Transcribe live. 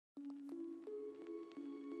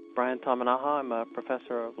Brian Tamanaha. I'm a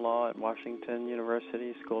professor of law at Washington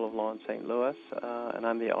University School of Law in St. Louis, and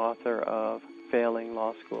I'm the author of Failing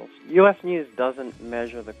Law Schools. U.S. News doesn't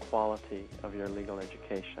measure the quality of your legal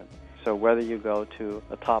education. So whether you go to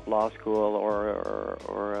a top law school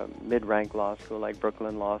or a mid-ranked law school like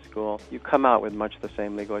Brooklyn Law School, you come out with much the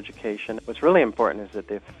same legal education. What's really important is that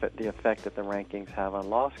the effect that the rankings have on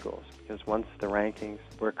law schools, because once the rankings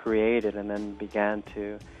were created and then began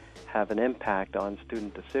to have an impact on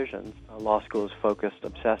student decisions, law schools focused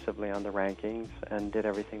obsessively on the rankings and did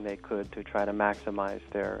everything they could to try to maximize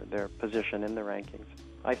their position in the rankings.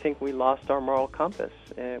 I think we lost our moral compass.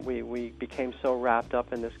 We became so wrapped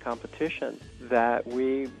up in this competition that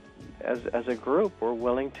we, as a group, were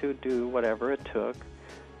willing to do whatever it took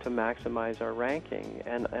to maximize our ranking.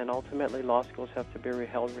 And ultimately, law schools have to be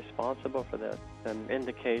held responsible for this. An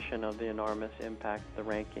indication of the enormous impact the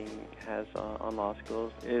ranking has on law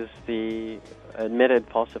schools is the admitted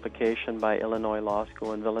falsification by Illinois Law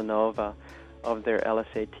School in Villanova of their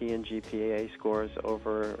LSAT and GPA scores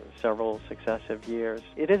over several successive years.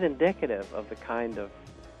 It is indicative of the kind of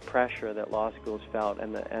pressure that law schools felt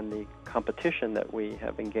and the competition that we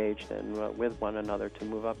have engaged in with one another to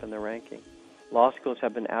move up in the ranking. Law schools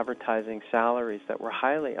have been advertising salaries that were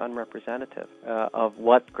highly unrepresentative of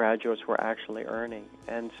what graduates were actually earning.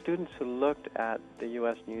 And students who looked at the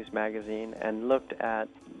U.S. News magazine and looked at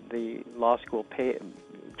the law school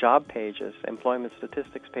job pages, employment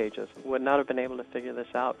statistics pages, would not have been able to figure this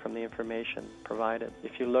out from the information provided.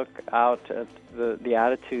 If you look out at the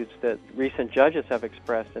attitudes that recent judges have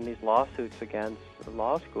expressed in these lawsuits against the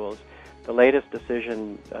law schools, the latest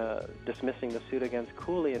decision dismissing the suit against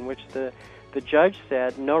Cooley, in which the judge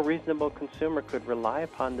said no reasonable consumer could rely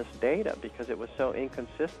upon this data because it was so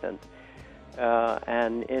inconsistent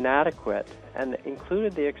and inadequate, and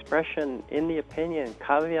included the expression in the opinion,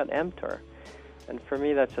 caveat emptor. And for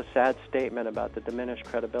me, that's a sad statement about the diminished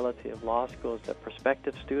credibility of law schools, that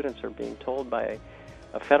prospective students are being told by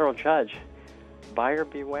a federal judge, buyer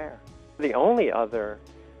beware. The only other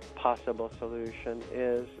possible solution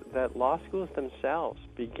is that law schools themselves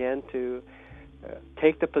begin to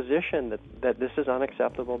take the position that this is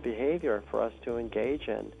unacceptable behavior for us to engage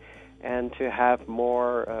in, and to have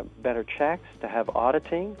more better checks, to have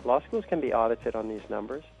auditing. Law schools can be audited on these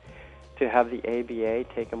numbers. To have the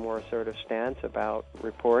ABA take a more assertive stance about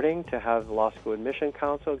reporting, to have the Law School Admission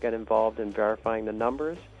Council get involved in verifying the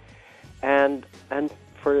numbers, and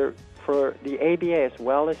for the ABA as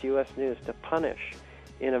well as U.S. News to punish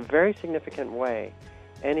in a very significant way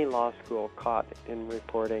any law school caught in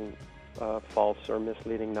reporting false or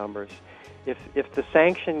misleading numbers. If the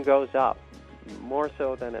sanction goes up, more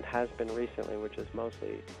so than it has been recently, which is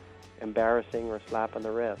mostly embarrassing or a slap on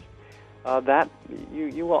the wrist, that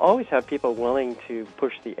you will always have people willing to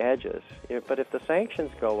push the edges. But if the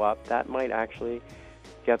sanctions go up, that might actually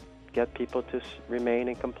get people to remain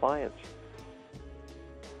in compliance.